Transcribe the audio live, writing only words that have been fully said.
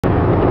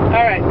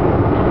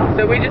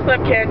So we just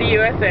left Candy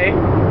USA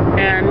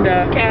and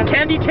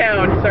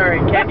Candytown, sorry,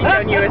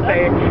 Candytown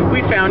USA.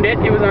 We found it.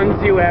 It was on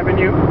Zoo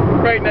Avenue,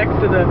 right next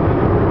to the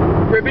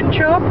ribbon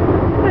shop.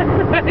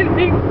 I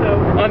think so.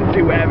 On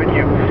Zoo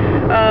Avenue.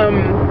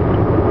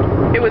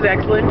 It was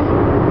excellent.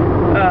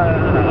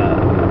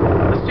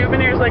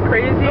 Souvenirs like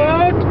crazy.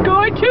 Oh, it's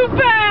going too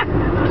fast!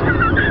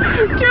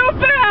 Too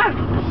fast!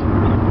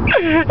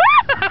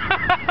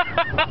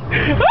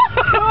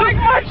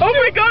 Oh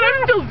my god,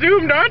 I'm still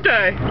zoomed, aren't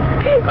I?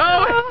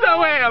 Oh, I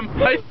so am.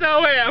 I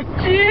so am.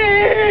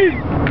 Jeez!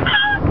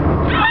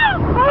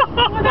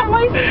 Oh, that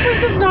license plate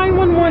says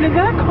 911. Is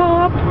that a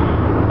cop?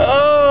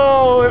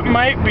 Oh, it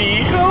might be.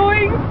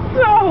 Going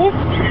so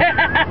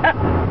fast!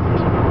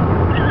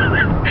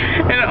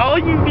 And all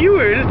you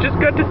viewers just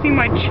got to see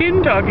my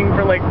chin talking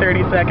for like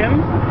 30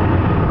 seconds.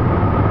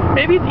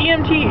 Maybe it's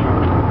EMT.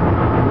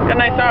 Got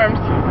nice arms.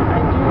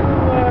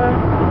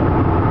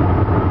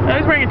 No,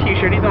 he's wearing a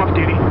t-shirt. He's off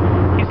duty.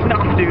 He's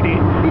off duty.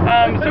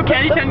 So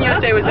Candytown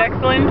USA was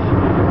excellent.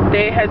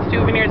 They had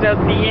souvenirs out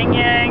the yin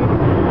yang.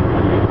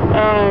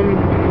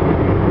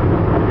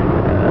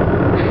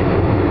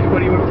 What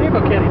do you want to say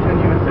about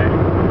Candytown USA?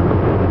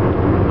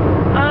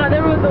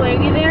 There was a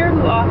lady there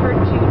who offered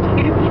to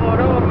take a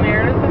photo of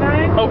Meredith and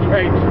I. Oh,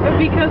 right.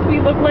 Because we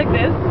look like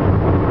this.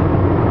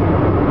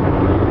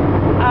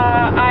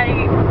 I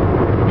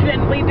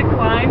gently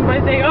declined by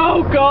saying,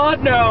 "Oh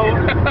God, no!"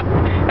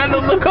 And the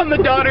look on the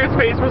daughter's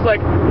face was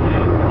like,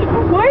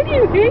 "Why do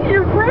you hate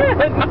your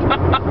friend?"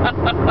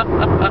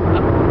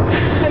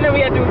 And then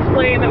we had to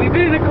explain that we've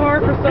been in a car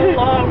for so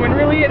long when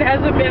really it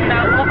hasn't been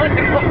that long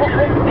at all.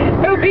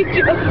 And we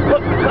just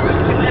look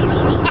like this.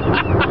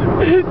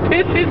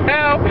 This is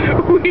how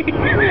we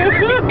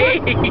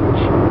age.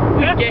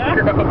 We get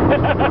gross.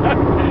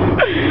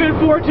 It's been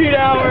 14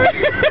 hours.